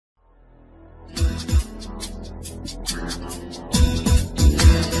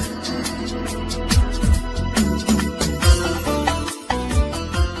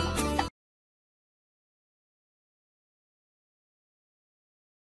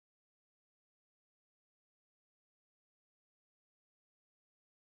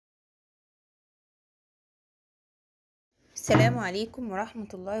السلام عليكم ورحمة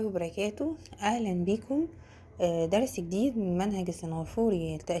الله وبركاته. أهلا بكم درس جديد من منهج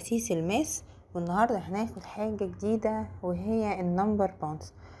السنغافوري تأسيس الماس. والنهاردة هناخد حاجة جديدة وهي النمبر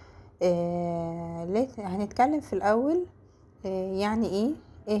بونز. هنتكلم في الأول يعني ايه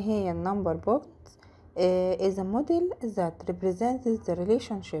هي النمبر بونز. is a model that represents the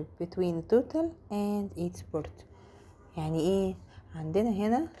relationship between total and its part. يعني ايه؟ عندنا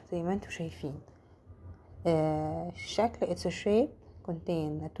هنا زي ما انتم شايفين شكل it's a shape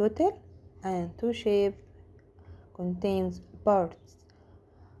contain a total and two shape contains parts.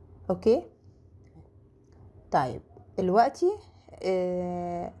 اوكي طيب دلوقتي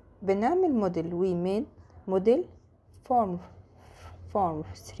بنعمل موديل. we made model form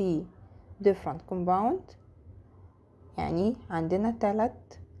three different compound. يعني عندنا 3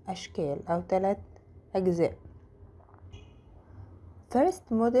 أشكال أو 3 أجزاء.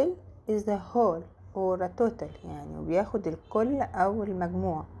 first model is the whole or a total، يعني بياخد الكل أو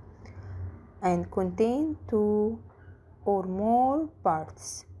المجموع and contain 2 or more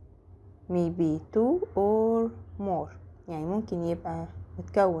parts، maybe 2 or more، يعني ممكن يبقى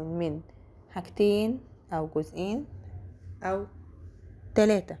متكون من حاجتين أو جزئين أو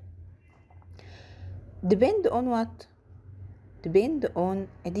 3. depend on what؟ depend on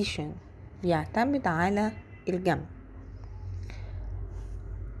addition، بيعتمد على الجمع.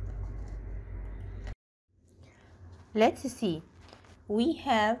 let's see. we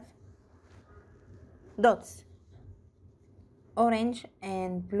have dots, orange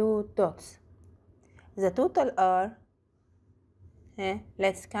and blue dots. the total are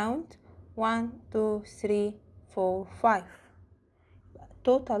let's count 1 2 3 4 5.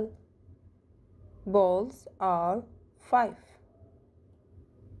 total balls are 5.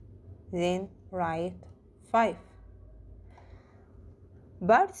 then write 5.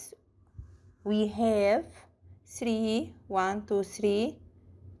 birds we have 3 1 2 3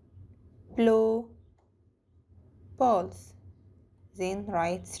 blue balls, then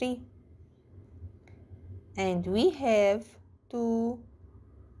write 3. and we have 2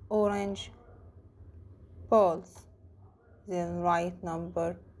 orange balls, then write number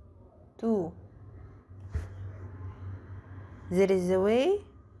 2. there is a way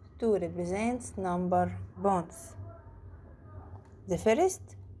to represent number bonds. the first,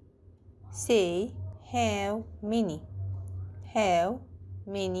 say how many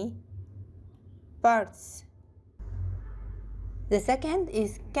parts. the second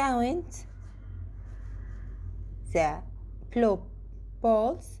is count the blue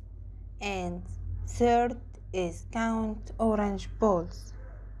balls, and third is count orange balls.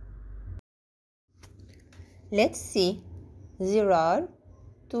 let's see. there are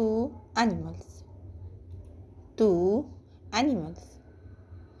 2 animals.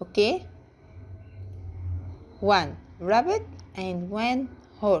 Okay, 1 rabbit and 1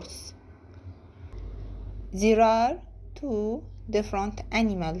 horse. there are 2 different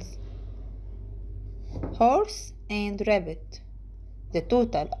animals, horse and rabbit. the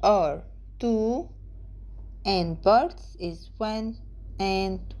total are 2 and birds is 1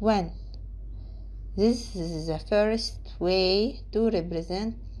 and 1. this is the first way to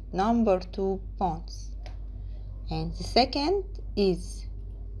represent number 2 bonds. and the second is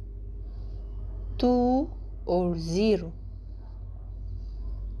 2 or 0.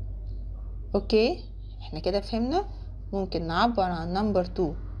 اوكي احنا كده فهمنا. ممكن نعبر عن number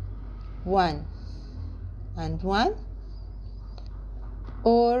 2 1 and 1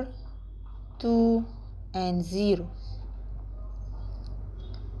 or 2 and 0.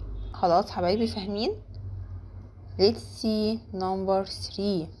 خلاص حبايبي فاهمين؟ let's see number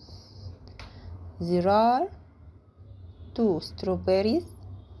 3. there are 2 strawberries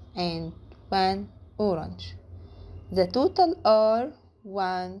and 1 orange. the total are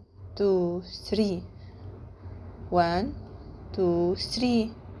 1 2 3. 1 2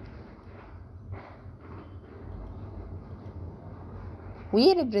 3.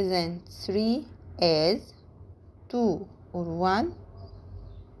 we represent 3 as 2 or 1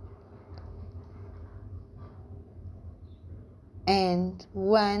 and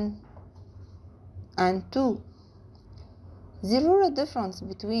 1 and 2. there is a difference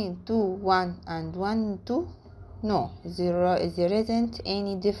between 2 1 and 1 2. no, there isn't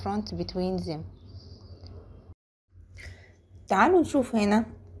any difference between them. تعالوا نشوف هنا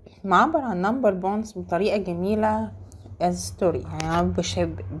معبر عن number bonds بطريقة جميلة as story، يعني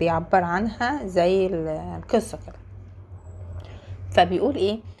بيعبر عنها زي القصة كده. فبيقول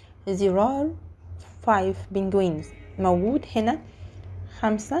ايه؟ there are 5 penguins. موجود هنا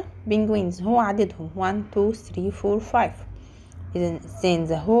 5 penguins، هو عددهم 1 2 3 4 5. then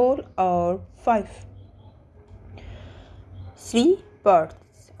the whole are 5. three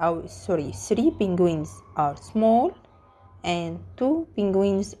penguins are small and 2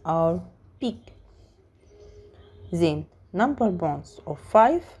 penguins are big. Then number bonds of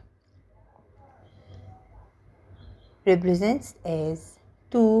 5 represents as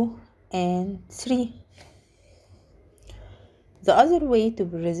 2 and 3. The other way to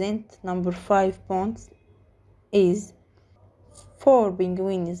present number 5 bonds is 4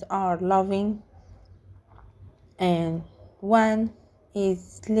 penguins are loving and 1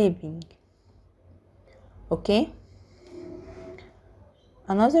 is sleeping. Okay,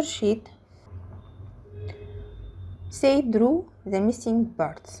 another sheet. Say draw the missing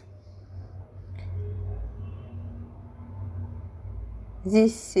parts.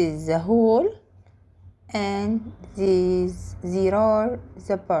 This is the whole and there are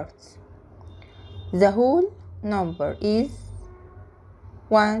the parts. The whole number is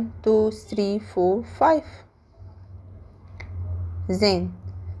 1, 2, 3, 4, 5. Then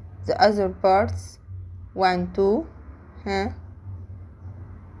the other parts 1, 2,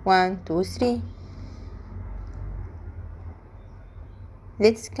 1, 2, 3.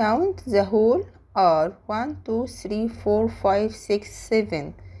 Let's count. The whole are 1, 2, 3, 4, 5, 6,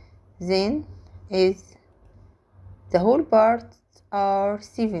 7. Then is the whole parts are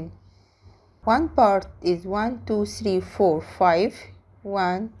 7. One part is 1, 2, 3, 4, 5.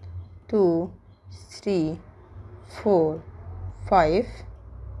 1, 2, 3, 4, 5.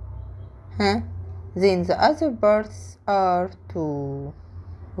 Then the other parts are 2.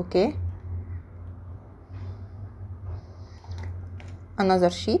 Okay, another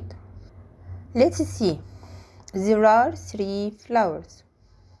sheet. Let's see. There are 3 flowers.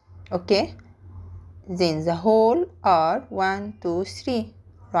 Okay, then the whole are 1, 2, 3.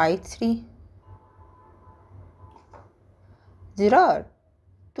 Write 3. There are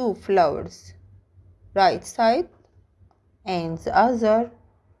 2 flowers right side and the other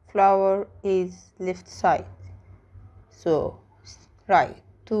flower is left side. So write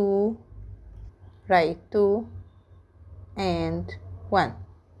 2 and 1.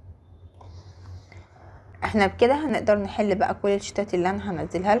 احنا بكده هنقدر نحل بقى كل الشتات اللي انا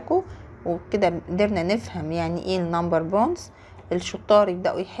هنزلها لكم، وبكده قدرنا نفهم يعني ايه النمبر بونز. الشطار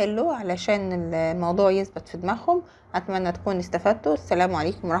يبدأوا يحلوا علشان الموضوع يثبت في دماغهم. اتمنى تكونوا استفدتوا. السلام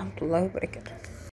عليكم ورحمة الله وبركاته.